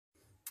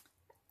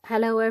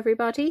Hello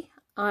everybody,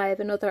 I have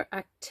another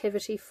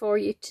activity for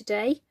you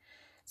today.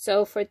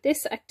 So for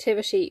this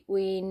activity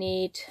we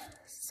need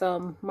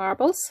some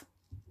marbles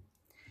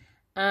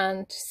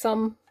and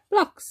some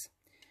blocks.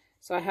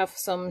 So I have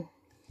some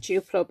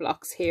Duplo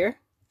blocks here.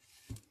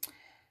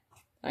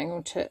 I'm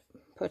going to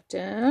put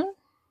down,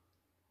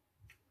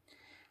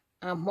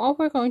 and what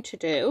we're going to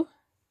do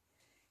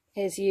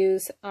is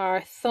use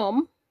our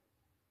thumb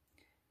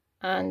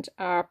and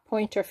our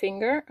pointer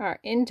finger, our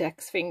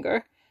index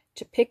finger,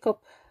 to pick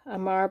up a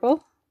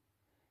marble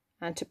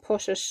and to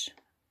put it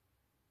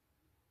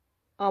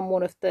on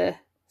one of the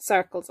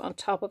circles on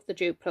top of the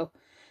Duplo.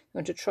 I'm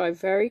going to try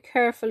very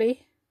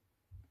carefully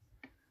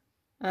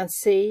and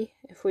see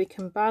if we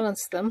can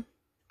balance them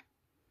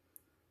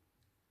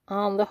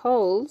on the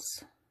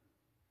holes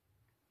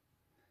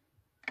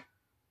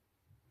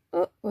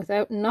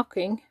without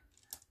knocking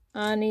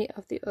any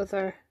of the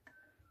other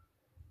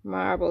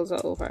marbles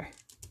over.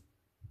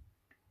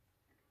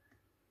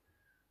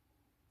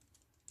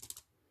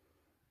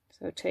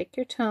 So take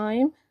your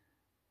time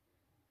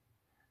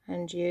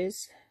and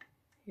use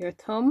your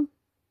thumb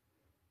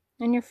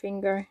and your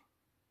finger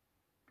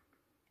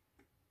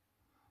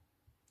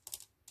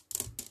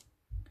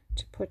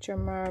to put your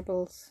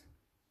marbles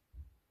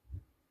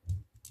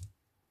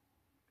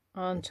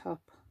on top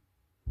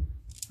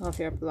of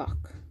your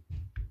block.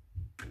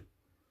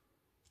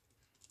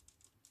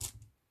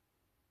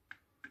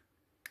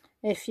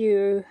 If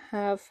you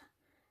have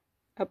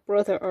a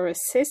brother or a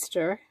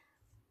sister,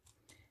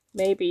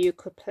 maybe you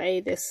could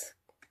play this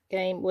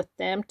game with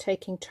them,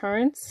 taking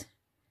turns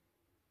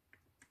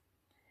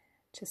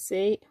to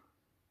see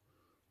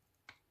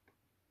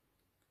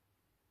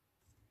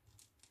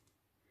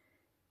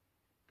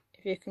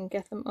if you can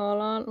get them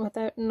all on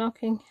without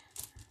knocking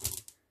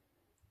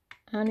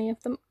any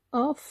of them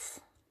off.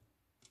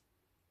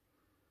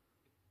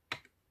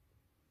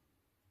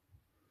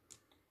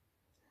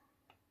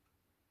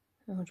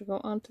 I'm going to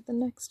go on to the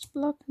next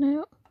block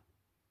now.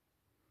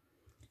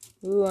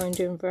 Ooh, I'm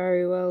doing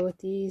very well with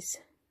these.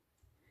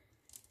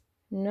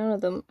 None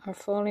of them are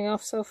falling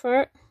off so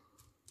far.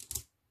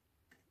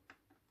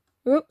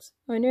 Oops,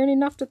 I nearly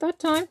knocked it that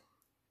time.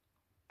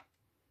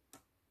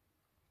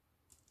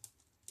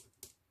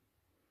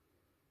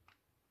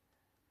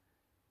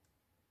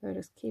 So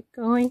just keep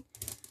going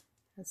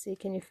and see,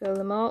 can you fill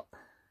them up?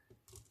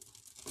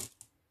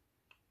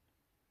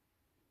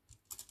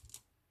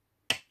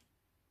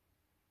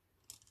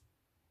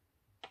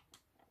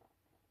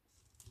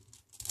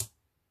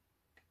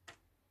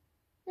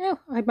 Now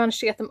I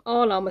managed to get them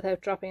all on without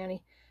dropping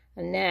any,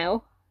 and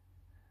now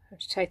I have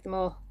to take them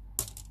all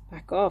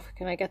back off.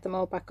 Can I get them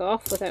all back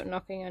off without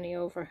knocking any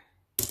over?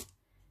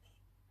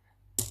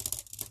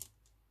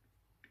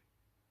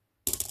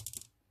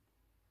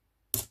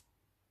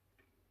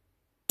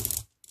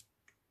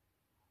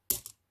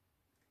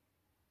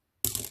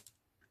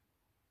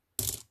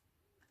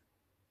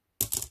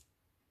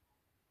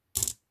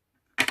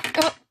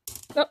 Oh,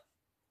 no.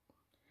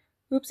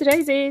 Oopsie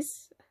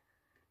daisies.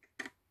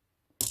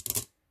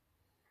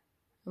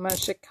 I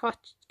managed to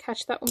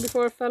catch that one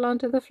before it fell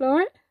onto the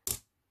floor.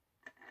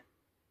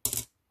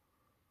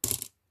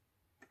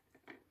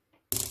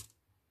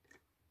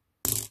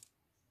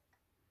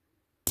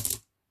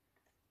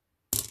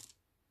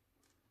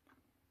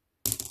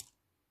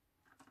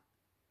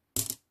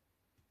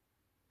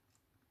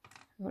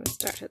 I'm going to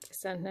start at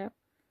this end now.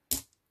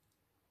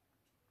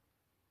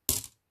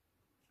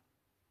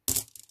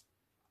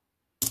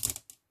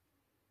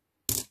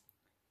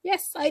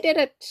 Yes, I did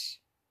it!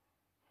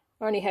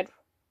 I only had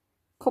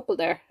a couple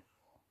there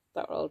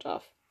that rolled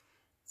off.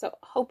 So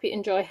I hope you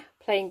enjoy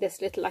playing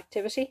this little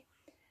activity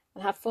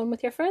and have fun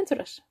with your friends with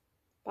it.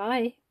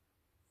 Bye!